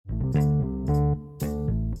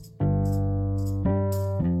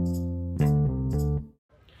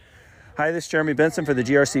Hi, this is Jeremy Benson for the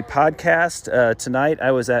GRC podcast. Tonight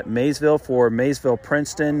I was at Maysville for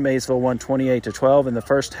Maysville-Princeton. Maysville won 28-12 in the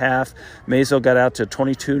first half. Maysville got out to a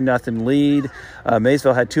 22-0 lead.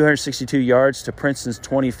 Maysville had 262 yards to Princeton's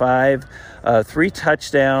 25. 3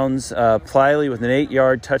 touchdowns. Pliley with an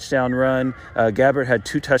 8-yard touchdown run. Gabbert had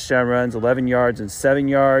 2 touchdown runs, 11 yards and 7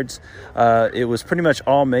 yards. It was pretty much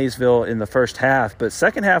all Maysville in the first half, but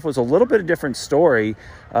second half was a little bit of a different story.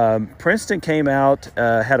 Princeton came out,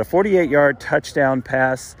 had a 48-yard touchdown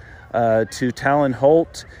pass to Talon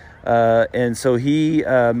Holt, and so he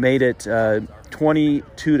made it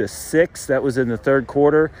 22-6. That was in the third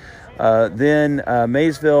quarter. Then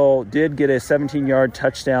Maysville did get a 17-yard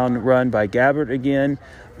touchdown run by Gabbert again,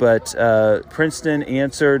 but Princeton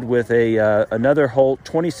answered with another Holt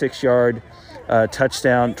 26-yard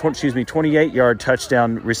touchdown, 28-yard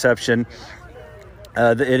touchdown reception.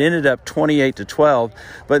 It ended up 28-12,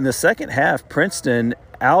 but in the second half, Princeton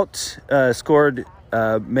outscored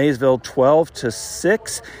Maysville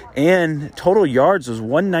 12-6, and total yards was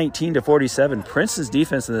 119-47. Princeton's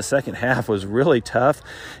defense in the second half was really tough.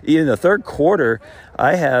 In the third quarter,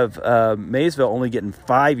 I have Maysville only getting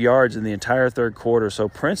 5 yards in the entire third quarter, so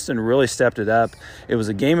Princeton really stepped it up. It was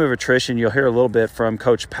a game of attrition. You'll hear a little bit from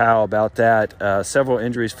Coach Powell about that. Several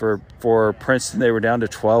injuries for Princeton. They were down to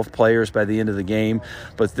 12 players by the end of the game,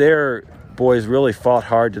 but their boys really fought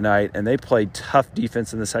hard tonight, and they played tough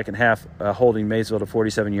defense in the second half, holding Maysville to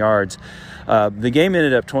 47 yards. The game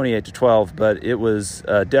ended up 28-12, but it was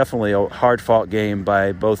definitely a hard-fought game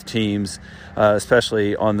by both teams,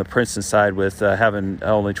 especially on the Princeton side with having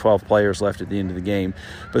only 12 players left at the end of the game.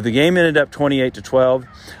 But the game ended up 28-12.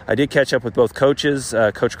 I did catch up with both coaches,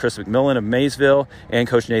 Coach Chris McMillan of Maysville and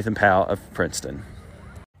Coach Nathan Powell of Princeton.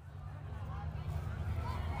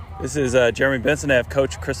 This is Jeremy Benson. I have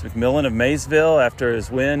Coach Chris McMillan of Maysville after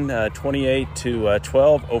his win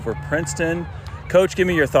 28-12 over Princeton. Coach, give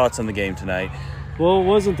me your thoughts on the game tonight. Well, it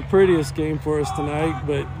wasn't the prettiest game for us tonight,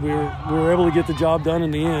 but we were able to get the job done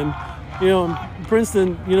in the end. You know,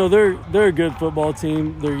 Princeton, you know, they're a good football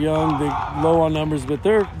team. They're young, they're low on numbers, but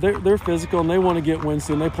they're physical and they want to get wins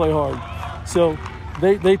and they play hard. So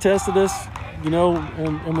they tested us, you know,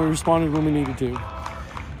 and we responded when we needed to.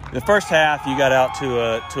 The first half, you got out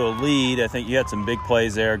to a lead. I think you had some big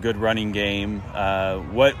plays there, good running game.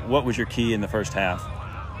 What was your key in the first half?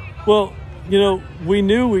 Well, you know, we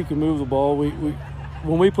knew we could move the ball. When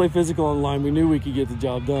we play physical on the line, we knew we could get the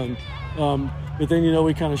job done. But then, you know,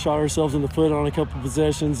 we kind of shot ourselves in the foot on a couple of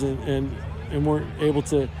possessions and weren't able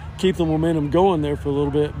to keep the momentum going there for a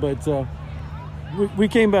little bit. But we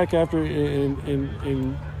came back after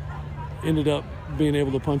and ended up being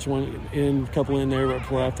able to punch a couple in there right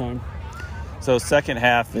before halftime. So second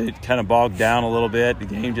half, it kind of bogged down a little bit. The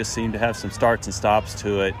game just seemed to have some starts and stops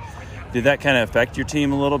to it. Did that kind of affect your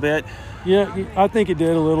team a little bit? Yeah, I think it did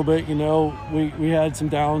a little bit. You know, we had some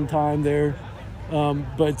downtime there.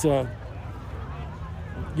 But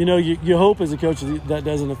you know, you hope as a coach that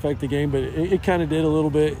doesn't affect the game, but it kind of did a little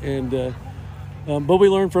bit. And but we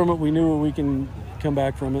learned from it. We knew we can come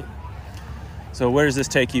back from it. So where does this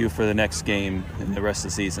take you for the next game and the rest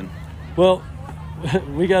of the season? Well,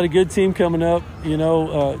 we got a good team coming up. You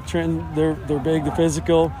know, Trenton, they're big, they're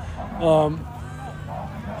physical. I'm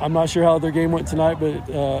not sure how their game went tonight, but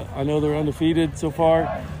I know they're undefeated so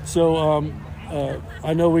far. So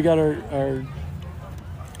I know we got our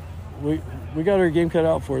game cut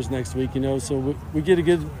out for us next week. You know, so we get a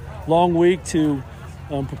good long week to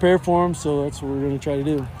prepare for them. So that's what we're going to try to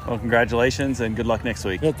do. Well, congratulations and good luck next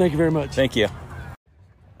week. Yeah, thank you very much. Thank you.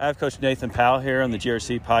 I have Coach Nathan Powell here on the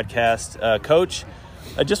GRC podcast. Coach,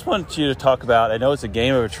 I just wanted you to talk about, I know it's a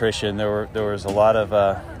game of attrition. There was a lot of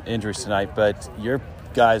injuries tonight, but your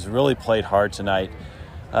guys really played hard tonight.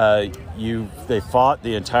 They fought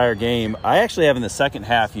the entire game. I actually have in the second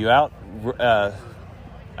half, you outscored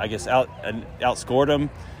them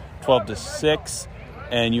 12-6,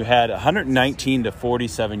 and you had 119 to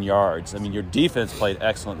 47 yards. I mean, your defense played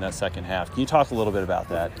excellent in that second half. Can you talk a little bit about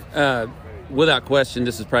that? Without question,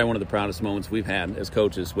 this is probably one of the proudest moments we've had as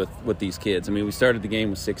coaches with these kids. I mean, we started the game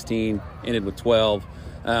with 16, ended with 12.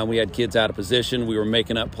 We had kids out of position. We were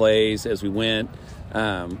making up plays as we went.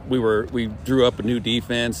 We drew up a new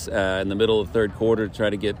defense in the middle of the third quarter to try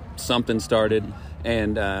to get something started.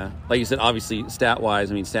 And like you said, obviously,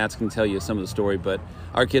 stat-wise, I mean, stats can tell you some of the story, but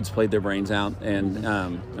our kids played their brains out. And, I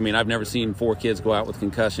mean, I've never seen 4 kids go out with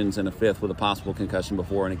concussions and a 5th with a possible concussion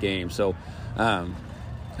before in a game. So, I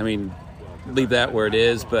mean, leave that where it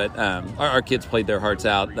is, but our kids played their hearts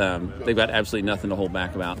out. They've got absolutely nothing to hold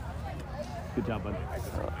back about. Good job, bud.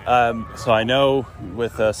 So I know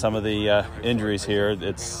with some of the injuries here,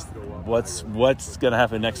 it's what's going to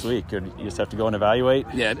happen next week? Or you just have to go and evaluate?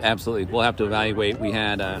 Yeah, absolutely. We'll have to evaluate. We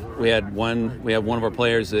had one of our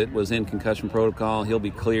players that was in concussion protocol. He'll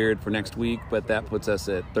be cleared for next week, but that puts us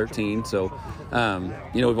at 13. So,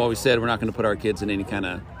 we've always said we're not going to put our kids in any kind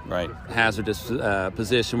of hazardous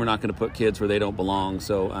position. We're not going to put kids where they don't belong.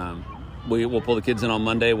 So we'll pull the kids in on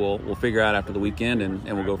Monday. We'll figure out after the weekend, and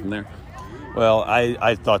we'll go from there. Well,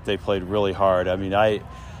 I thought they played really hard. I mean, I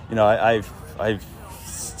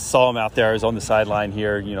saw them out there. I was on the sideline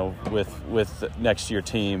here, with next to your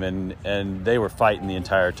team, and they were fighting the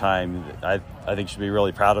entire time. I think you should be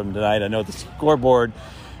really proud of them tonight. I know the scoreboard,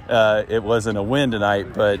 it wasn't a win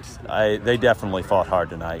tonight, but they definitely fought hard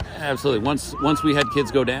tonight. Absolutely. Once we had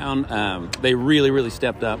kids go down, they really, really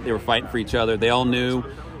stepped up. They were fighting for each other. They all knew,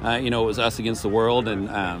 it was us against the world, and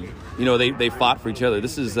they fought for each other.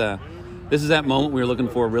 This is that moment we were looking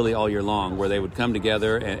for really all year long, where they would come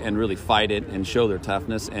together and really fight it and show their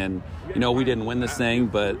toughness. And, we didn't win this thing,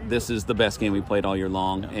 but this is the best game we played all year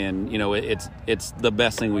long. And, it's the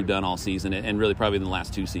best thing we've done all season, and really probably in the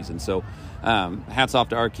last 2 seasons. So hats off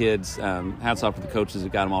to our kids. Hats off to the coaches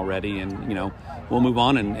that got them all ready. And, we'll move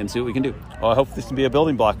on and see what we can do. Well, I hope this can be a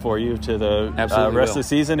building block for you to the rest of the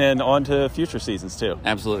season and on to future seasons too.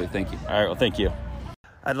 Absolutely. Thank you. All right. Well, thank you.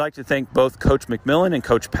 I'd like to thank both Coach McMillan and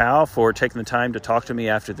Coach Powell for taking the time to talk to me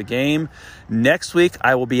after the game. Next week,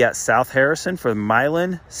 I will be at South Harrison for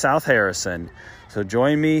Milan South Harrison. So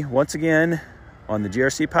join me once again on the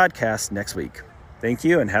GRC podcast next week. Thank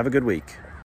you and have a good week.